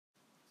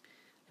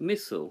A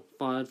missile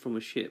fired from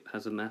a ship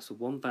has a mass of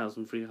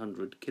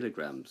 1,300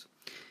 kilograms.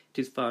 It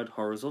is fired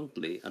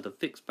horizontally at a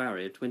fixed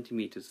barrier 20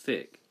 meters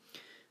thick.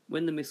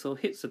 When the missile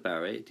hits the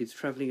barrier, it is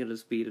travelling at a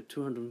speed of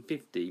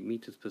 250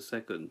 meters per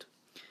second.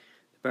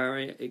 The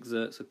barrier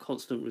exerts a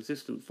constant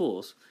resistant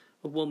force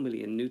of 1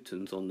 million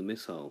newtons on the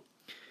missile.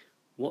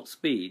 What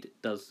speed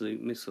does the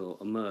missile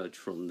emerge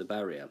from the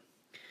barrier?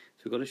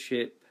 So we've got a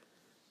ship,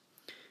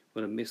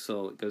 we've got a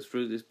missile, it goes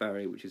through this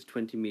barrier which is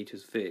 20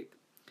 meters thick,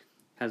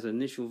 has an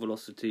initial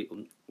velocity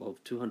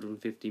of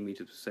 250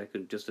 meters per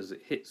second just as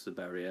it hits the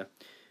barrier,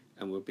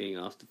 and we're being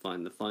asked to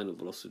find the final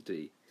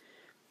velocity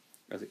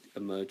as it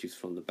emerges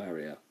from the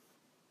barrier.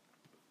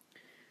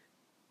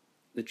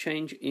 The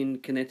change in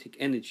kinetic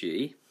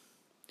energy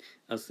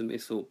as the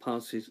missile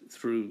passes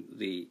through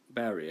the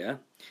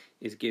barrier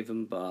is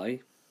given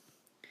by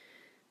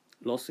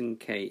loss in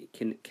Ke,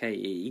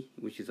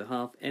 which is a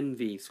half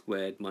mv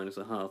squared minus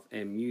a half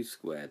mu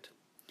squared.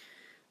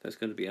 That's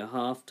going to be a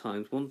half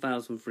times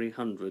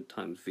 1,300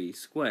 times v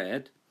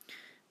squared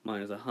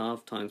minus a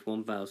half times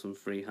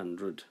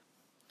 1,300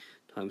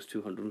 times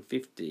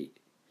 250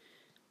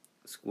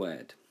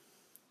 squared.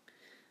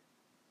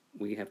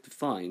 We have to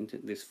find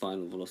this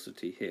final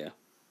velocity here.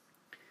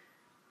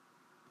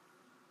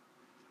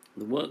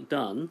 The work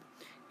done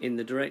in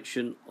the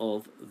direction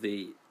of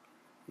the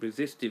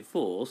resistive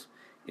force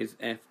is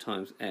F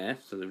times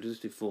F, so the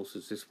resistive force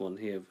is this one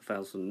here,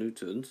 1,000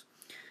 newtons.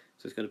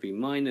 So it's going to be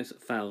minus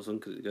 1,000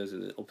 because it goes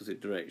in the opposite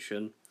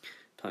direction,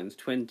 times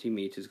 20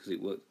 meters because it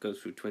goes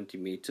through 20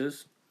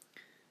 meters,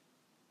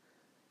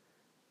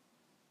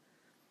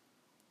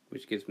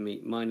 which gives me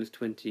minus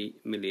 20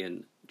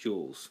 million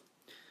joules.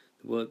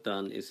 The work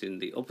done is in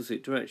the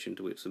opposite direction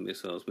to which the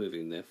missile is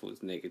moving, therefore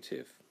it's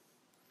negative.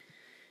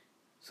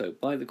 So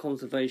by the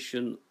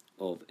conservation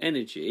of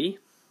energy,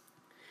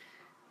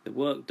 the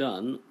work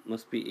done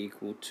must be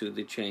equal to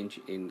the change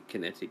in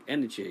kinetic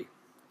energy.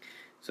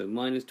 So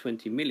minus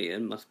 20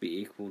 million must be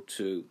equal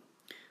to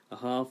a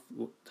half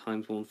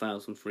times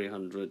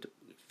 1,300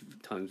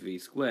 times v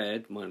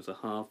squared minus a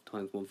half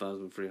times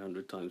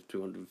 1,300 times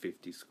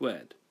 250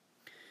 squared.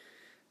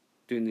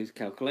 Doing these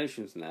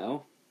calculations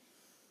now,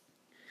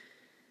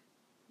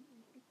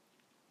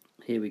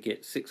 here we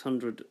get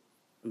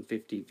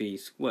 650 v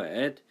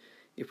squared.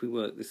 If we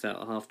work this out,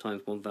 a half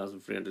times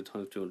 1,300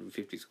 times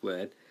 250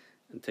 squared,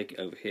 and take it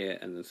over here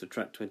and then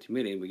subtract 20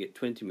 million, we get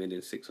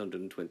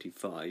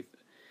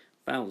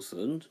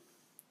 20,625,000.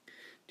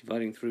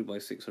 Dividing through by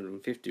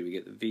 650, we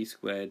get the v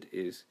squared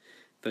is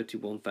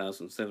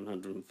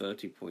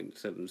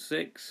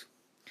 31,730.76.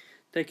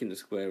 Taking the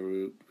square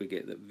root, we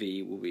get that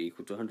v will be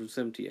equal to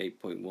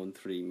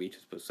 178.13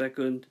 meters per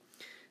second.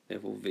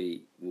 Therefore,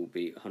 v will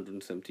be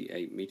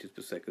 178 meters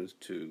per second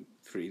to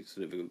three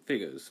significant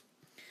figures.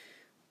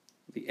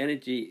 The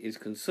energy is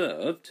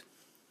conserved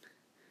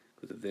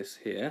because of this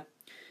here,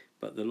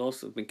 but the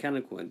loss of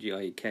mechanical energy,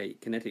 i.e.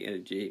 kinetic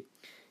energy,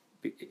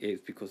 is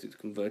because it's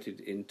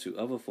converted into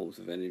other forms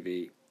of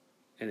energy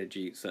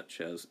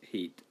such as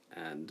heat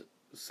and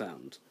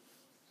sound.